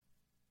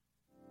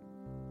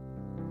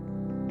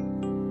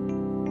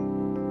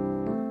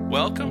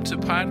Welcome to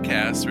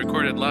podcasts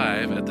recorded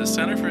live at the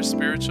Center for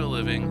Spiritual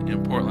Living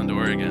in Portland,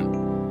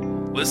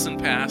 Oregon. Listen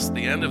past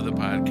the end of the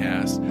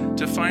podcast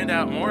to find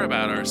out more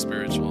about our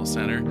spiritual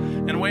center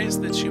and ways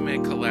that you may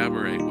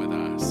collaborate with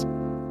us.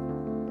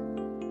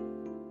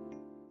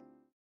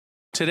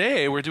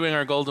 Today, we're doing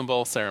our Golden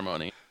Bowl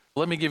ceremony.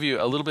 Let me give you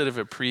a little bit of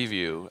a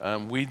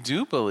preview. We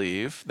do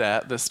believe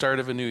that the start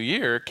of a new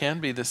year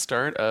can be the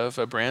start of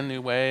a brand new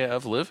way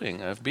of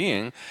living, of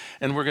being,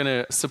 and we're going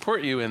to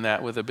support you in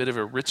that with a bit of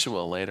a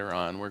ritual later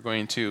on. We're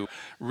going to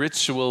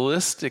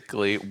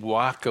ritualistically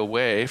walk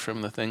away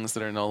from the things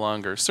that are no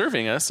longer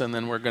serving us, and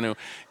then we're going to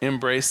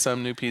embrace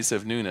some new piece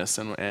of newness,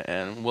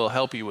 and we'll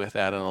help you with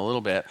that in a little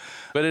bit.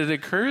 But it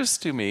occurs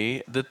to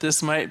me that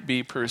this might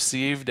be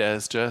perceived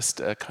as just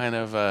a kind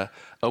of a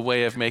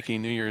way of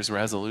making New Year's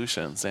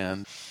resolutions.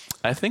 And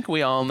I think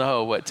we all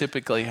know what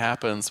typically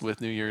happens with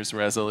New Year's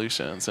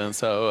resolutions. And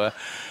so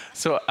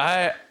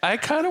I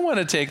kind of want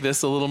to take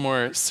this a little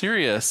more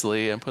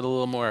seriously and put a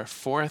little more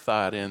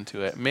forethought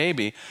into it,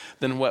 maybe,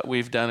 than what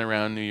we've done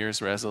around New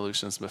Year's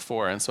resolutions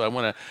before. And so I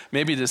want to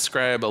maybe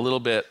describe a little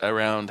bit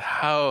around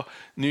how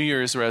New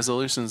Year's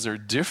resolutions are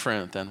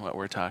different than what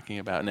we're talking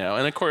about now.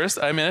 And of course,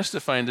 I managed to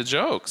find a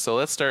joke, so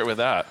let's start with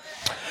that.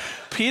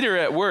 Peter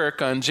at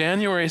work on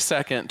January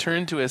 2nd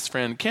turned to his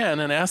friend Ken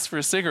and asked for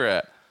a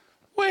cigarette.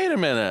 Wait a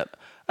minute.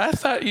 I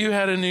thought you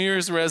had a New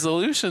Year's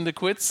resolution to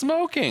quit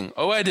smoking.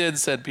 Oh, I did,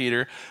 said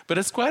Peter, but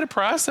it's quite a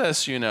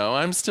process, you know.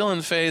 I'm still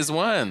in phase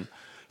 1.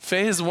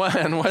 Phase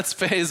 1? What's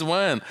phase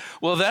 1?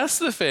 Well, that's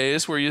the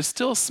phase where you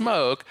still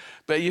smoke,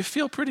 but you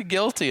feel pretty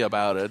guilty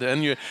about it,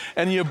 and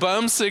you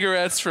bum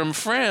cigarettes from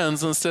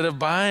friends instead of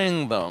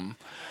buying them.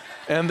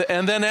 And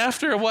then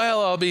after a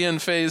while, I'll be in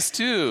phase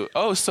 2.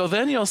 Oh, so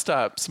then you'll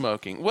stop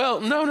smoking. Well,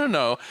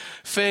 no.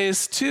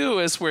 Phase 2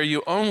 is where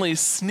you only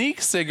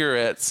sneak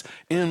cigarettes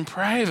in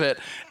private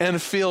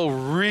and feel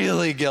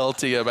really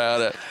guilty about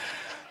it.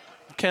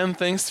 Ken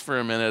thinks for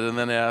a minute and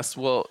then asks,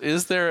 well,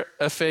 is there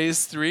a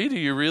phase 3? Do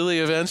you really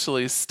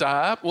eventually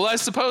stop? Well, I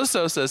suppose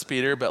so, says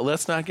Peter, but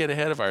let's not get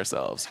ahead of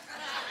ourselves.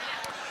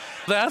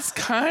 That's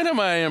kind of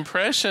my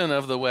impression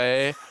of the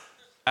way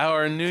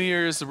our New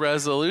Year's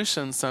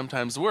resolutions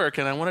sometimes work,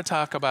 and I want to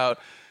talk about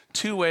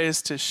 2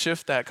 ways to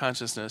shift that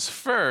consciousness.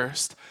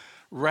 First,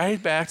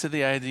 right back to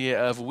the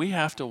idea of we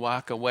have to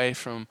walk away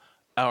from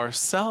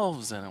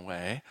ourselves in a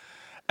way.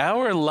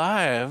 Our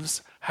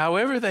lives,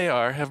 however they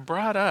are, have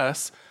brought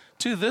us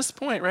to this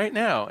point right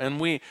now, and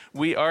we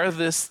are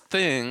this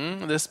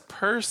thing, this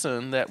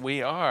person that we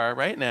are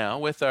right now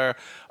with our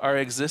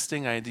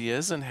existing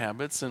ideas and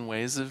habits and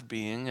ways of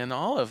being and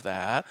all of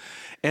that,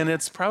 and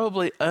it's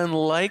probably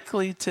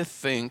unlikely to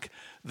think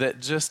that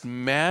just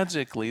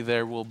magically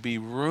there will be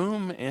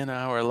room in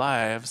our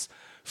lives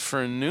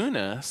for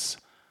newness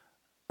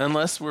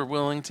unless we're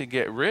willing to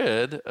get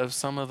rid of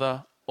some of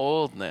the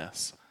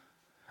oldness.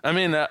 I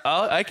mean,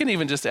 I can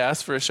even just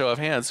ask for a show of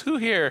hands. Who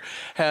here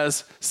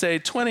has, say,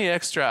 20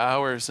 extra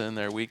hours in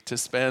their week to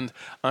spend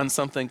on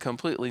something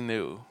completely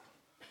new?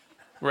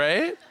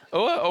 Right?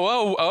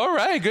 Oh, all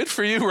right. Good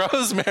for you,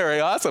 Rosemary.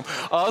 Awesome.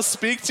 I'll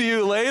speak to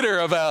you later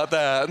about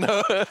that.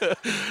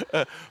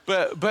 No.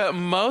 But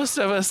most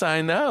of us,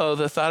 I know,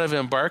 the thought of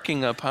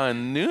embarking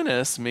upon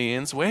newness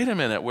means, wait a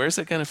minute, where's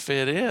it going to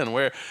fit in?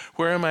 Where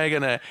am I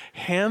going to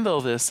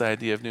handle this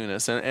idea of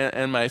newness?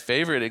 And my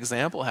favorite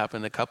example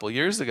happened a couple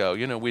years ago.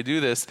 You know, we do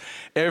this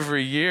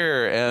every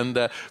year,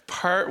 and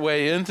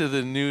partway into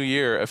the new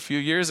year, a few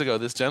years ago,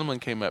 this gentleman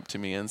came up to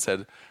me and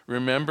said,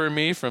 remember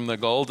me from the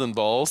Golden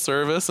Bowl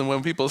service? And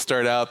when people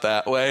start out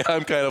that way,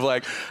 I'm kind of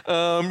like,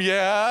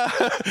 yeah.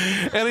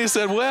 And he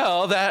said,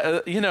 well,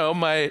 that,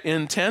 my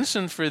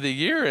intention for the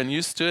year, and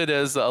you stood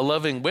as a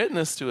loving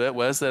witness to it,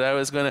 was that I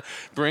was going to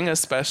bring a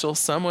special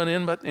someone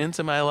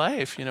into my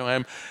life. You know,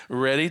 I'm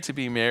ready to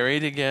be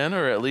married again,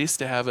 or at least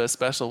to have a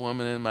special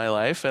woman in my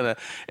life. And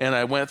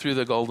I went through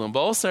the Golden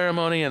Bowl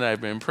ceremony, and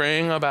I've been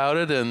praying about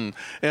it, and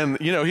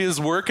he's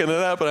working it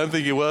up, and I'm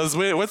thinking,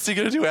 wait, what's he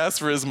going to do? Ask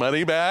for his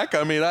money back?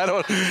 I mean, I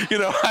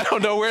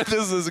don't know where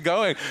this is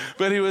going.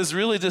 But he was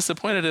really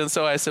disappointed, and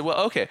so I said, well,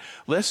 okay,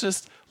 let's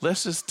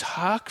just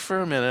talk for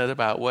a minute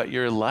about what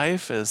your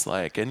life is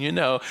like. And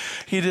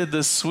he did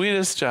the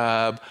sweetest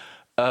job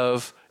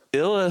of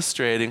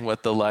illustrating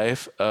what the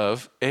life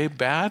of a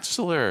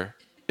bachelor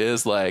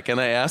is like.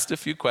 And I asked a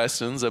few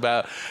questions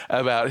about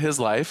his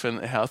life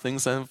and how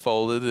things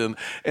unfolded.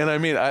 And I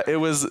mean, it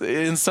was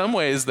in some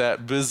ways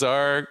that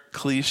bizarre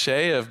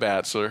cliche of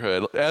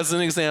bachelorhood. As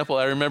an example,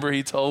 I remember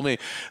he told me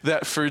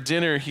that for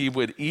dinner he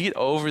would eat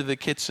over the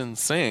kitchen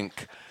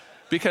sink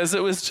because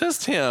it was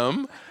just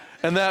him.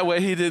 And that way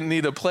he didn't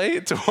need a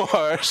plate to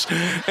wash.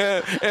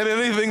 And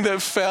anything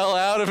that fell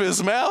out of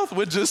his mouth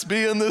would just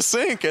be in the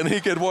sink and he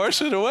could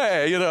wash it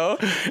away,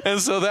 And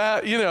so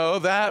that,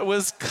 that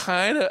was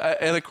kind of,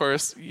 and of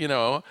course,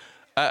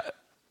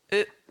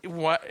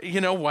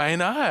 why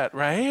not,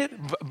 right?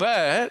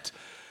 But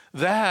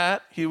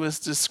that he was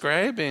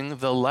describing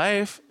the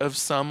life of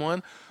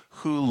someone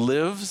who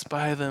lives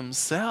by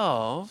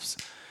themselves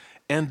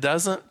and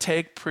doesn't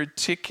take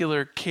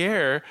particular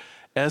care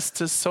as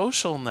to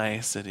social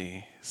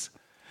niceties.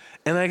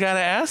 And I got to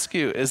ask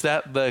you, is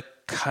that the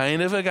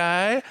kind of a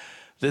guy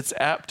that's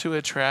apt to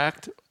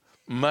attract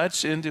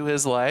much into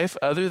his life,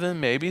 other than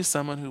maybe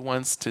someone who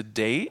wants to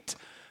date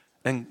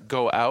and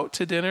go out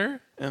to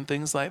dinner and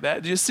things like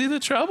that? Do you see the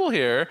trouble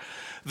here?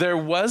 There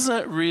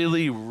wasn't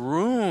really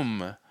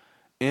room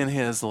in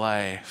his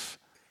life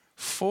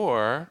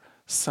for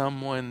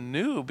someone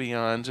new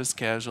beyond just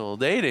casual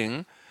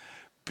dating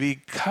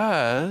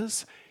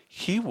because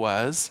he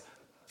was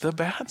the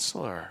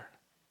bachelor.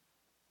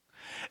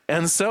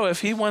 And so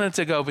if he wanted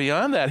to go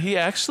beyond that, he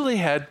actually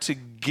had to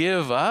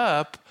give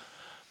up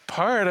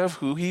part of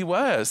who he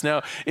was.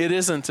 Now, it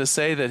isn't to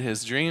say that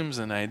his dreams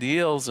and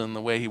ideals and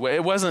the way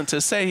it wasn't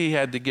to say he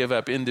had to give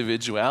up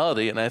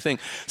individuality. And I think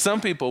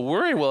some people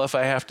worry, well, if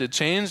I have to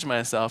change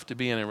myself to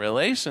be in a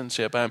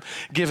relationship, I'm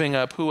giving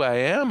up who I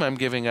am, I'm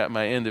giving up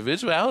my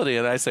individuality.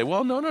 And I say,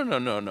 well,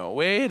 no,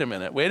 wait a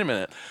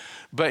minute.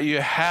 But you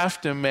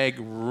have to make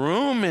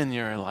room in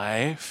your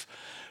life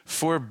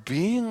for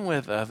being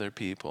with other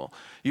people.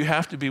 You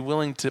have to be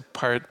willing to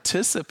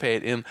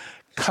participate in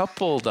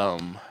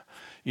coupledom.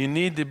 You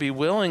need to be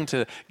willing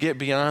to get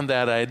beyond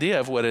that idea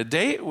of what a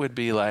date would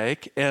be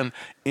like and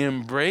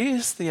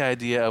embrace the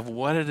idea of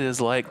what it is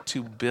like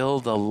to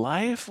build a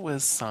life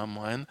with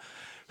someone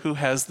who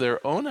has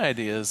their own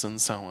ideas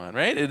and so on,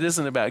 right? It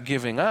isn't about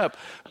giving up,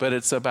 but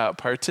it's about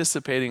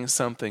participating in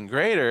something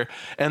greater.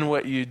 And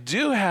what you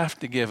do have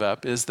to give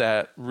up is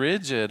that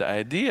rigid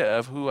idea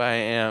of who I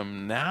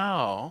am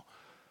now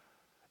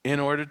in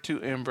order to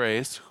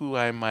embrace who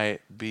I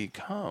might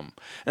become.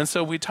 And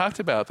so we talked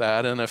about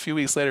that, and a few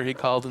weeks later he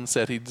called and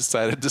said he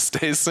decided to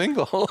stay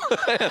single.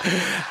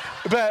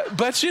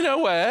 But you know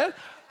what?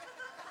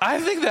 I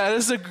think that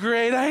is a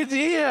great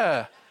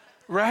idea,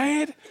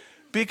 right?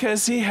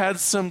 Because he had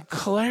some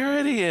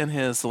clarity in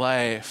his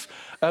life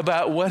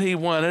about what he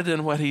wanted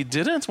and what he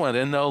didn't want.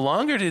 And no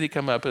longer did he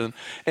come up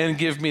and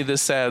give me the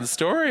sad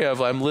story of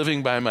I'm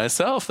living by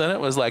myself. Then it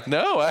was like,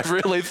 no, I've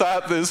really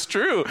thought this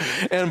true.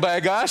 And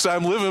by gosh,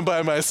 I'm living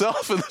by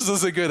myself and this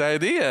is a good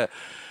idea.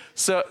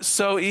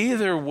 So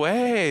either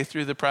way,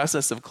 through the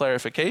process of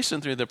clarification,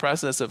 through the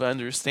process of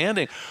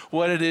understanding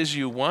what it is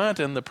you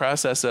want and the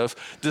process of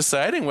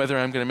deciding whether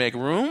I'm going to make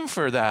room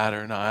for that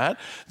or not,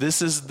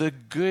 this is the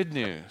good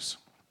news.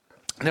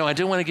 Now, I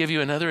do want to give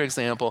you another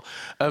example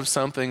of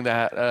something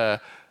that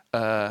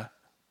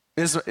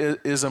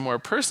is a more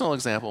personal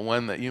example,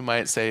 one that you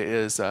might say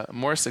is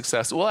more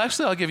successful. Well,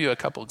 actually, I'll give you a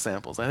couple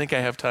examples. I think I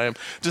have time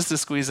just to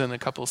squeeze in a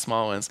couple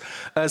small ones.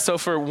 So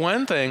for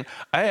one thing,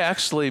 I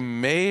actually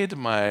made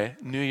my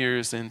New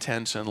Year's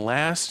intention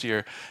last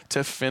year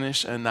to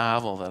finish a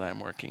novel that I'm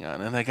working on.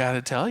 And I got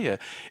to tell you,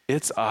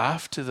 it's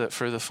off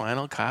for the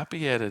final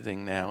copy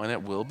editing now, and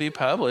it will be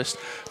published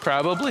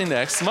probably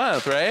next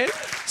month, right?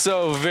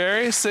 So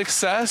very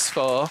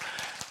successful.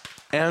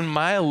 And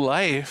my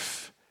life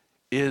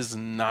is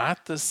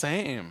not the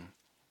same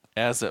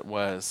as it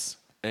was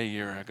a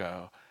year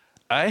ago.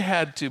 I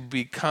had to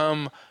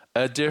become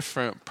a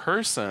different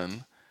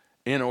person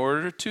in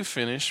order to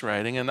finish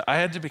writing, and I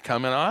had to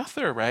become an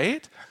author,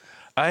 right?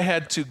 I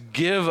had to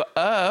give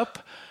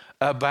up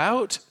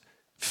about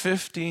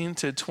 15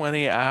 to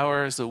 20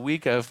 hours a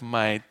week of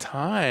my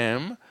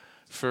time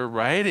for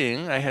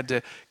writing. I had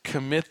to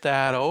commit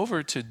that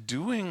over to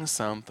doing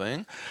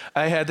something.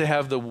 I had to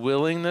have the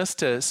willingness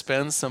to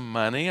spend some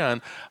money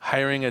on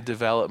hiring a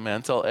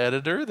developmental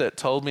editor that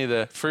told me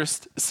the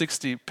first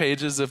 60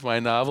 pages of my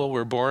novel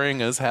were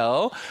boring as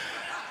hell.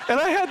 And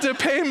I had to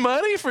pay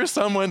money for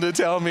someone to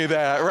tell me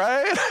that,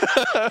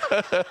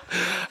 right?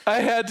 I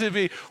had to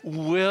be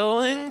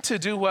willing to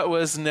do what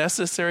was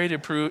necessary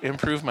to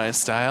improve my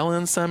style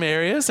in some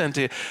areas and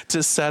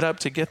to set up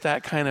to get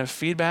that kind of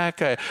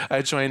feedback.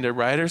 I joined a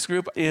writers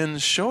group. In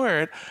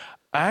short,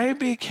 I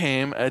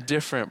became a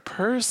different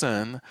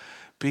person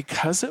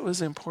because it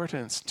was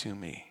important to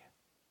me.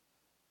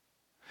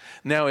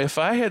 Now, if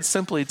I had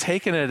simply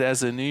taken it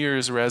as a New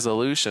Year's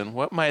resolution,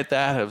 what might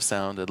that have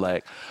sounded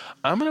like?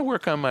 I'm going to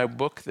work on my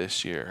book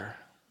this year.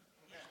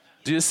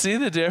 Do you see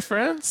the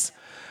difference?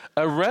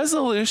 A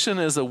resolution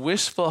is a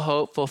wishful,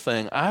 hopeful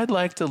thing. I'd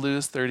like to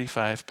lose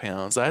 35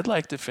 pounds. I'd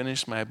like to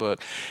finish my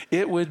book.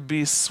 It would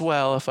be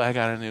swell if I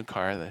got a new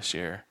car this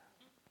year.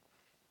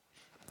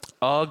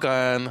 All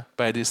gone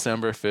by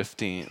December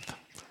 15th.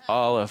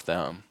 All of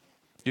them.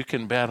 You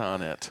can bet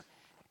on it.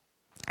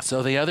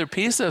 So the other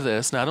piece of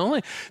this, not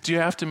only do you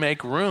have to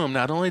make room,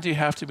 not only do you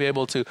have to be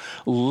able to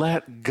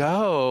let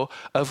go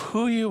of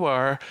who you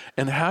are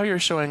and how you're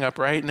showing up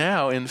right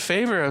now in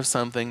favor of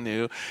something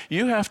new,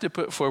 you have to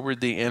put forward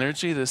the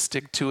energy, the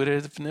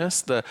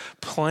stick-to-itiveness, the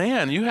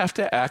plan. You have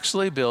to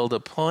actually build a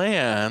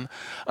plan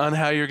on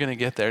how you're going to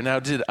get there. Now,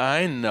 did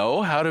I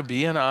know how to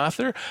be an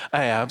author?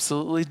 I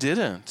absolutely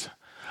didn't.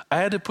 I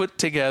had to put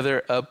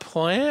together a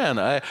plan.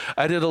 I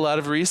did a lot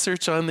of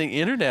research on the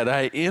internet.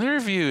 I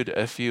interviewed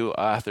a few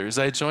authors.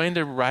 I joined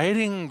a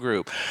writing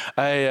group.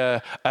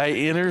 I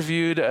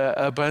interviewed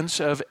a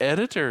bunch of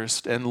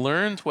editors and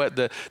learned what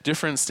the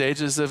different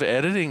stages of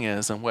editing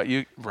is and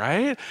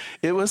right?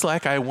 It was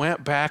like I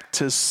went back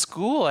to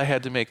school. I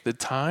had to make the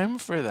time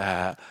for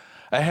that.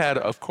 I had,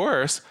 of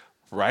course,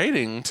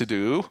 writing to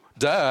do,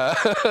 duh.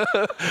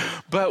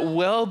 But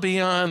well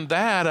beyond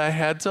that, I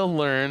had to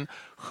learn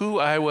who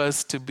I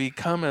was to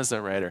become as a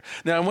writer.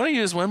 Now, I want to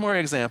use one more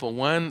example,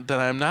 one that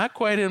I'm not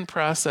quite in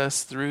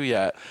process through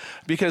yet,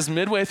 because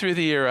midway through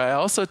the year, I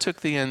also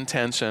took the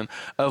intention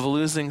of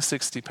losing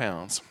 60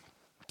 pounds.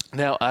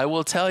 Now, I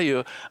will tell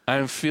you,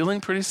 I'm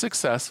feeling pretty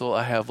successful.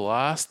 I have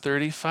lost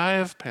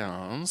 35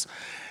 pounds,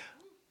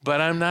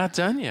 but I'm not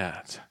done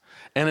yet.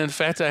 And in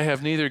fact, I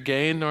have neither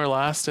gained nor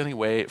lost any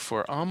weight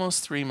for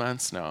almost 3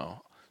 months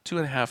now,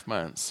 2.5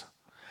 months.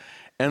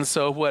 And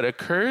so what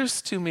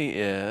occurs to me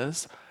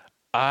is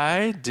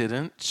I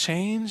didn't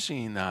change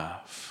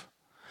enough.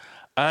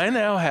 I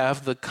now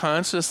have the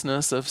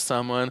consciousness of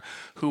someone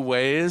who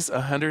weighs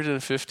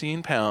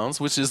 115 pounds,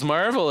 which is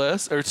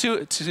marvelous, or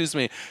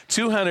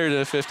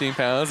 215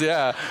 pounds,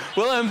 yeah.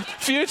 Well, I'm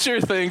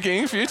future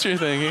thinking.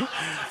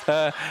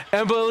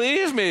 And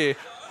believe me,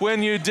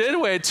 when you did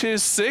weigh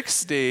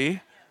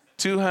 260,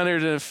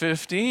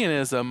 215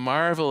 is a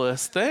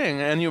marvelous thing.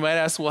 And you might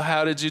ask, well,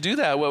 how did you do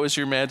that? What was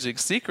your magic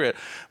secret?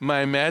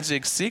 My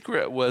magic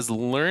secret was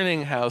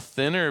learning how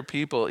thinner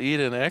people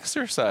eat and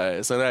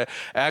exercise. And I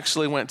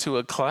actually went to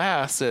a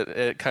class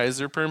at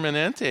Kaiser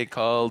Permanente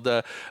called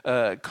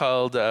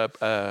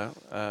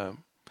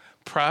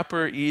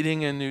Proper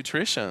Eating and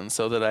Nutrition,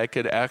 so that I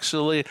could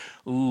actually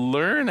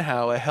learn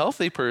how a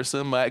healthy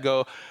person might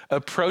go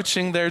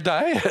approaching their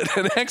diet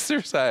and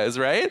exercise,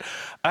 right?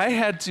 I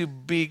had to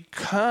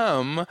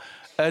become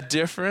a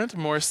different,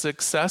 more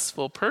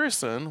successful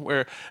person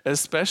where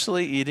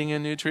especially eating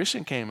and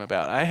nutrition came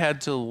about. I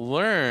had to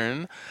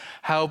learn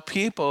how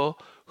people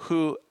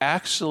who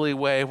actually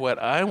weigh what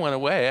I want to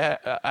weigh,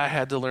 I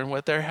had to learn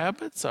what their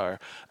habits are.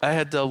 I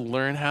had to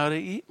learn how to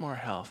eat more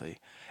healthy.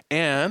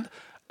 And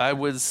I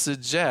would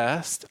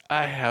suggest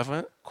I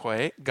haven't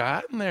quite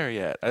gotten there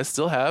yet. I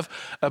still have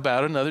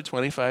about another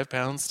 25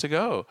 pounds to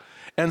go.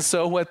 And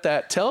so what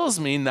that tells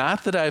me,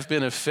 not that I've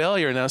been a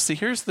failure. Now, see,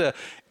 here's the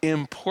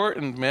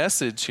important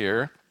message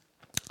here.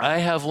 I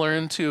have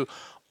learned to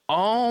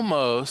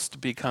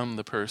almost become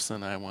the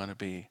person I want to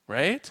be,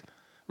 right?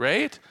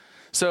 Right?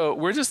 So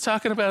we're just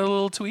talking about a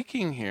little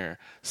tweaking here.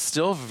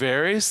 Still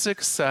very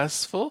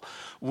successful.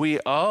 We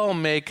all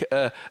make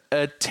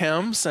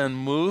attempts and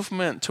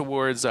movement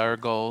towards our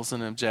goals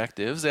and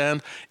objectives.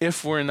 And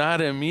if we're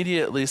not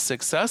immediately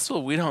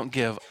successful, we don't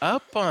give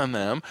up on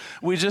them.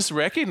 We just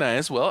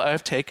recognize, well,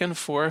 I've taken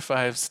 4 or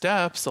 5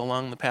 steps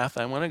along the path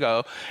I want to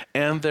go,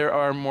 and there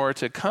are more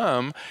to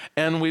come.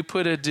 And we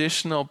put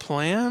additional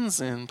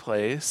plans in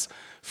place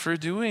for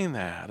doing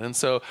that. And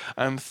so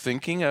I'm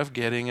thinking of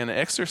getting an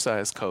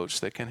exercise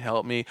coach that can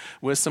help me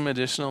with some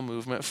additional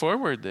movement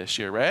forward this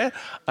year, right?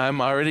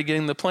 I'm already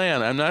getting the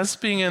plan. I'm not just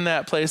being in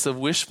that place of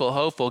wishful,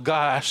 hopeful,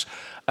 gosh,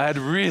 I'd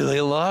really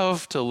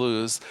love to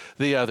lose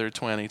the other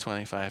 20,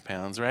 25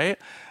 pounds, right?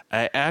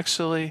 I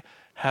actually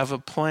have a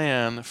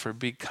plan for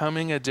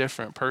becoming a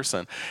different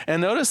person.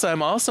 And notice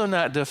I'm also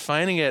not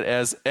defining it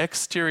as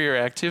exterior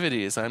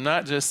activities. I'm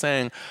not just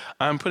saying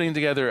I'm putting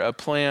together a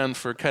plan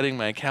for cutting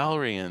my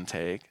calorie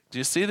intake. Do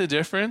you see the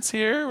difference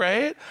here,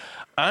 right?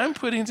 I'm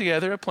putting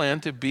together a plan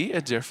to be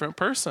a different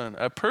person,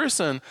 a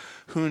person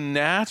who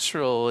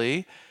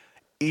naturally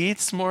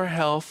eats more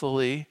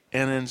healthily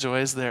and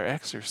enjoys their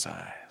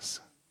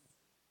exercise.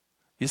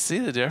 You see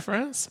the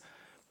difference?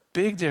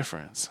 Big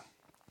difference.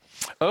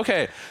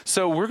 Okay,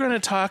 so we're going to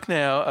talk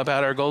now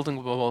about our Golden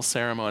Bowl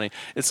ceremony.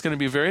 It's going to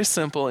be very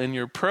simple. In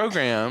your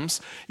programs,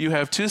 you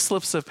have 2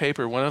 slips of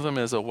paper. One of them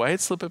is a white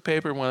slip of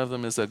paper. One of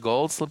them is a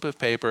gold slip of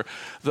paper.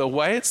 The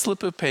white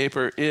slip of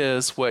paper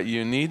is what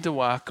you need to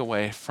walk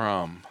away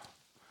from.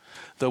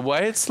 The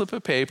white slip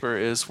of paper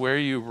is where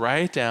you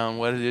write down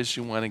what it is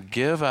you want to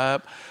give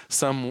up,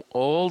 some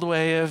old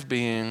way of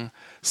being,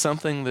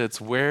 something that's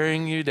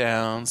wearing you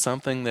down,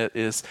 something that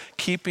is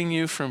keeping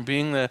you from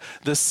being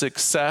the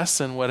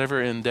success in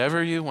whatever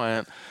endeavor you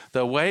want.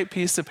 The white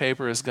piece of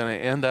paper is going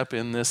to end up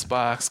in this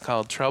box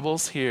called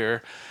Troubles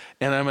Here,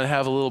 and I'm going to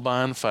have a little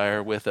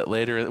bonfire with it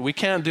later. We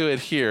can't do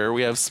it here.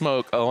 We have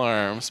smoke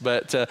alarms,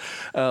 but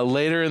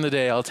later in the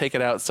day I'll take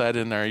it outside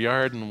in our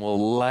yard and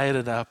we'll light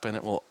it up and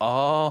it will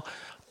all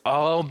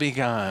be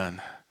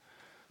gone.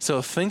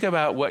 So think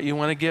about what you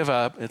want to give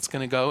up. It's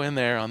going to go in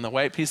there on the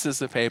white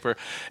pieces of paper.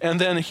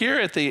 And then here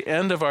at the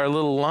end of our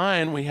little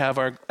line, we have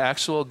our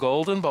actual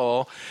golden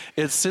bowl.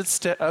 It sits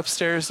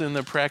upstairs in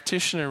the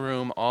practitioner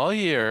room all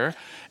year.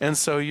 And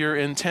so your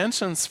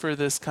intentions for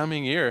this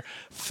coming year,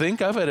 think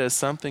of it as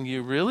something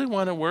you really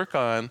want to work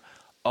on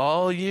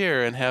all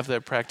year and have the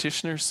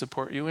practitioner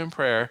support you in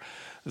prayer.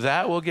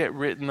 That will get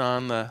written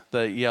on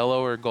the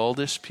yellow or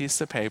goldish piece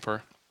of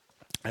paper.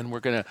 And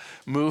we're going to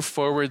move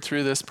forward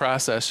through this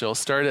process. You'll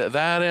start at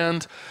that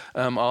end.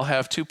 I'll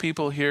have two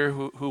people here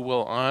who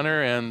will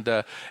honor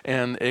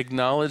and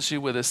acknowledge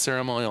you with a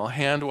ceremonial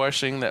hand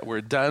washing that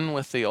we're done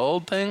with the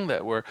old thing,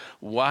 that we're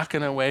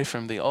walking away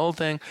from the old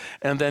thing.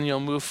 And then you'll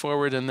move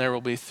forward, and there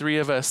will be three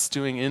of us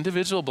doing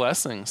individual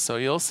blessings. So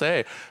you'll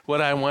say,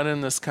 what I want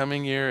in this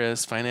coming year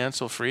is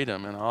financial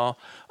freedom, and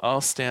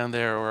I'll stand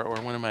there,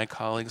 or one of my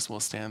colleagues will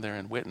stand there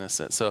and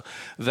witness it. So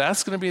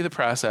that's going to be the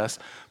process.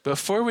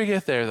 Before we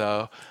get there,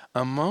 though,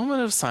 a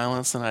moment of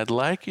silence, and I'd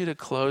like you to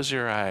close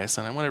your eyes.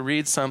 And I want to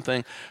read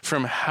something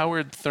from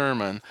Howard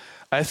Thurman.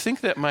 I think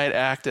that might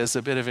act as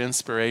a bit of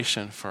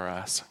inspiration for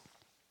us.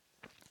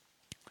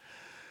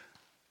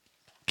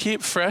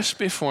 Keep fresh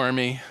before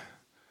me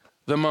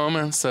the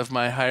moments of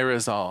my high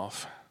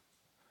resolve.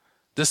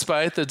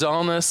 Despite the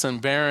dullness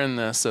and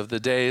barrenness of the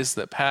days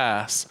that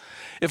pass,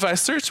 if I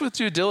search with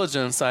due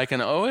diligence, I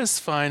can always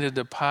find a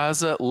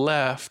deposit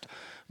left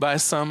by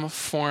some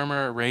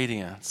former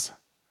radiance.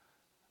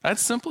 I'd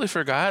simply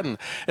forgotten.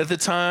 At the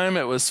time,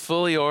 it was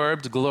fully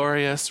orbed,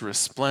 glorious,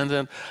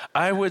 resplendent.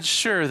 I was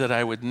sure that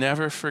I would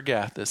never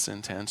forget this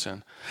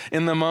intention.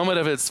 In the moment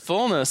of its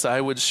fullness, I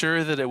was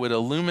sure that it would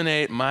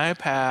illuminate my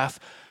path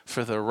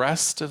for the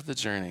rest of the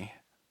journey.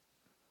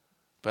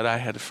 But I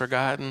had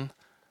forgotten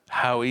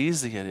how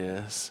easy it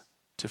is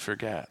to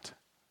forget.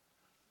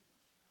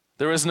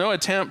 There was no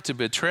attempt to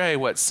betray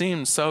what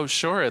seemed so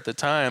sure at the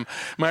time.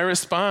 My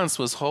response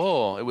was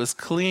whole. It was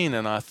clean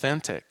and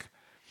authentic.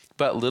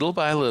 But little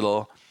by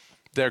little,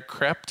 there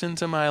crept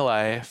into my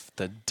life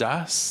the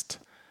dust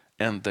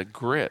and the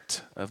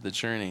grit of the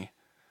journey.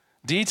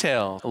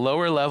 Detail,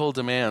 lower level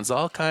demands,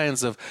 all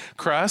kinds of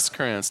cross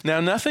currents.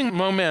 Now, nothing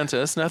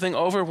momentous, nothing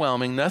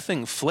overwhelming,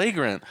 nothing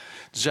flagrant,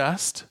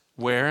 just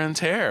wear and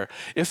tear.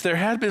 If there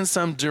had been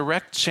some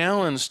direct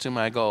challenge to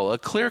my goal, a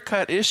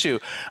clear-cut issue,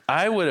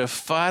 I would have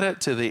fought it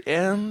to the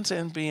end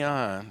and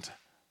beyond.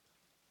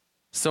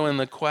 So in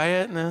the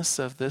quietness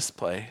of this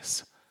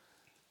place,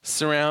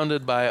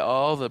 surrounded by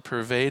all the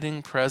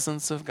pervading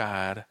presence of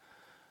God,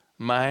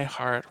 my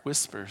heart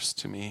whispers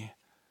to me,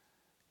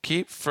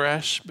 keep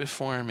fresh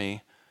before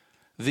me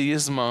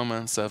these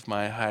moments of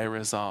my high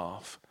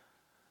resolve,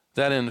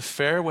 that in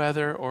fair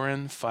weather or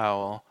in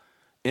foul,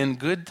 in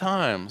good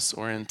times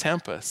or in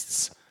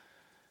tempests,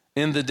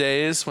 in the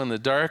days when the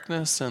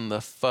darkness and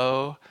the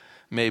foe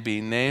may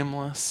be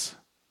nameless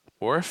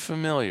or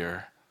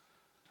familiar,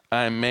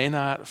 I may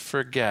not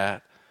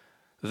forget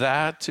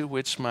that to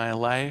which my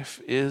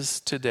life is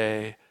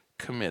today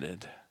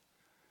committed.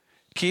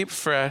 Keep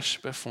fresh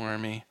before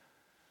me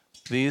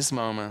these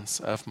moments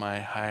of my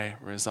high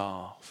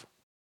resolve.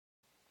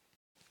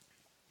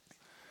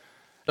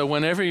 So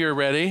whenever you're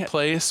ready,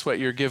 place what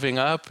you're giving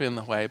up in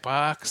the white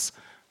box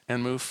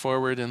and move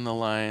forward in the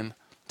line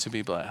to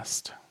be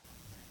blessed.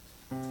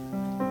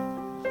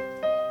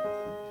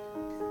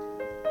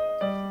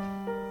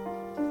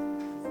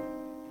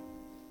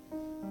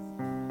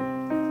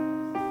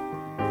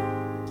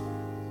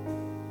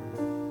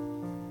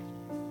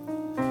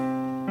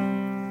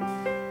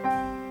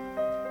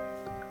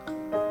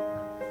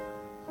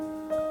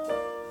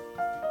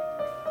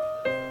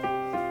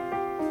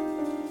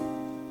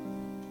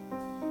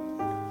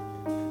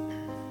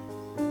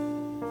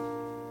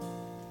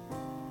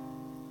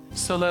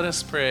 So let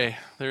us pray.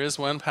 There is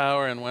one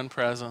power and one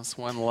presence,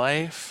 one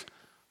life,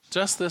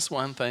 just this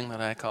one thing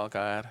that I call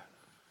God.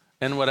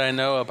 And what I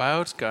know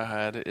about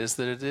God is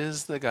that it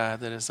is the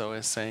God that is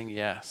always saying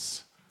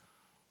yes.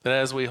 That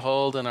as we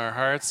hold in our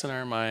hearts and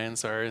our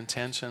minds our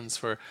intentions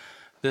for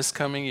this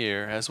coming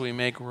year, as we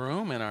make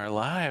room in our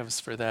lives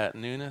for that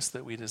newness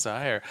that we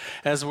desire,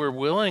 as we're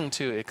willing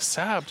to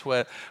accept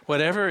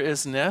whatever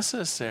is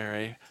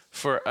necessary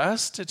for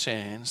us to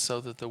change so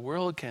that the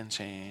world can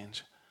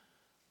change,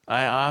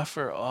 I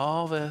offer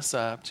all this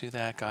up to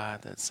that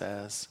God that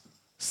says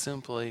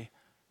simply,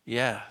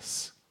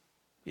 yes,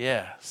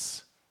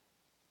 yes,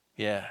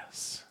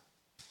 yes.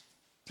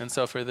 And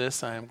so for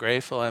this, I am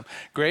grateful. I'm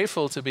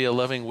grateful to be a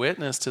loving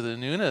witness to the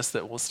newness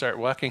that will start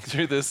walking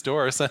through this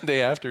door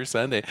Sunday after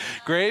Sunday.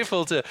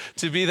 Grateful to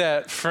be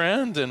that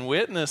friend and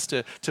witness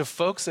to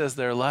folks as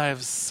their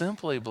lives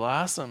simply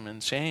blossom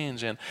and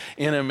change in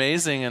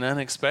amazing and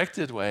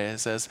unexpected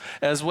ways,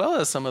 as well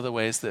as some of the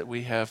ways that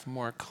we have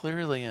more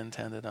clearly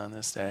intended on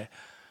this day.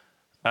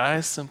 I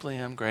simply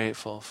am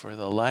grateful for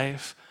the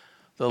life,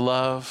 the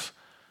love,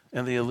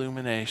 and the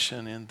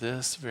illumination in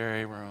this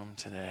very room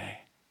today.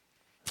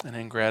 And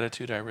in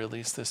gratitude, I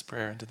release this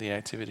prayer into the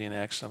activity and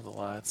action of the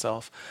law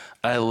itself.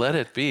 I let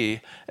it be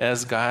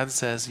as God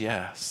says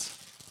yes.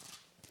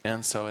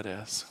 And so it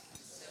is.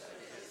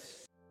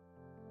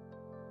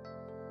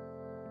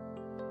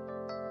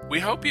 We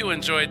hope you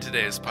enjoyed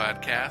today's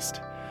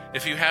podcast.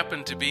 If you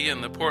happen to be in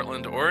the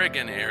Portland,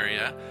 Oregon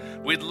area,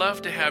 we'd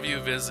love to have you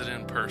visit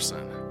in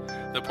person.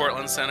 The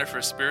Portland Center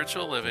for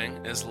Spiritual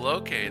Living is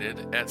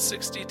located at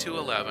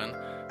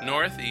 6211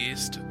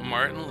 Northeast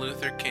Martin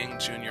Luther King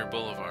Jr.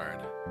 Boulevard.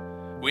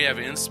 We have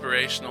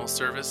inspirational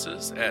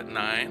services at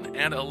 9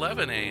 and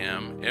 11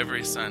 a.m.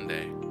 every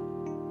Sunday.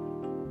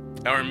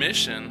 Our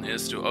mission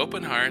is to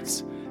open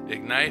hearts,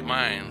 ignite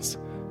minds,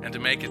 and to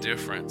make a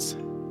difference.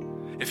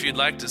 If you'd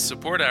like to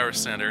support our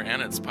center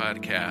and its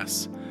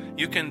podcasts,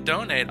 you can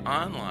donate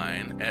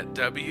online at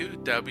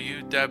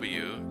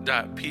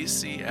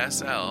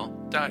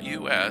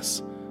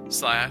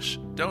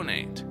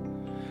www.pcsl.us/donate.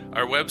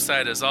 Our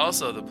website is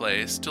also the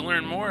place to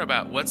learn more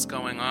about what's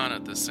going on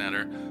at the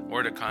center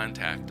or to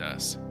contact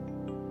us.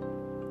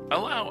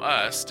 Allow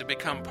us to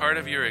become part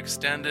of your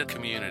extended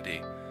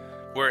community.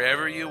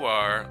 Wherever you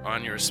are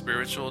on your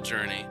spiritual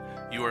journey,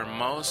 you are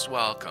most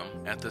welcome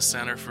at the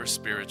Center for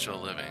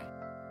Spiritual Living.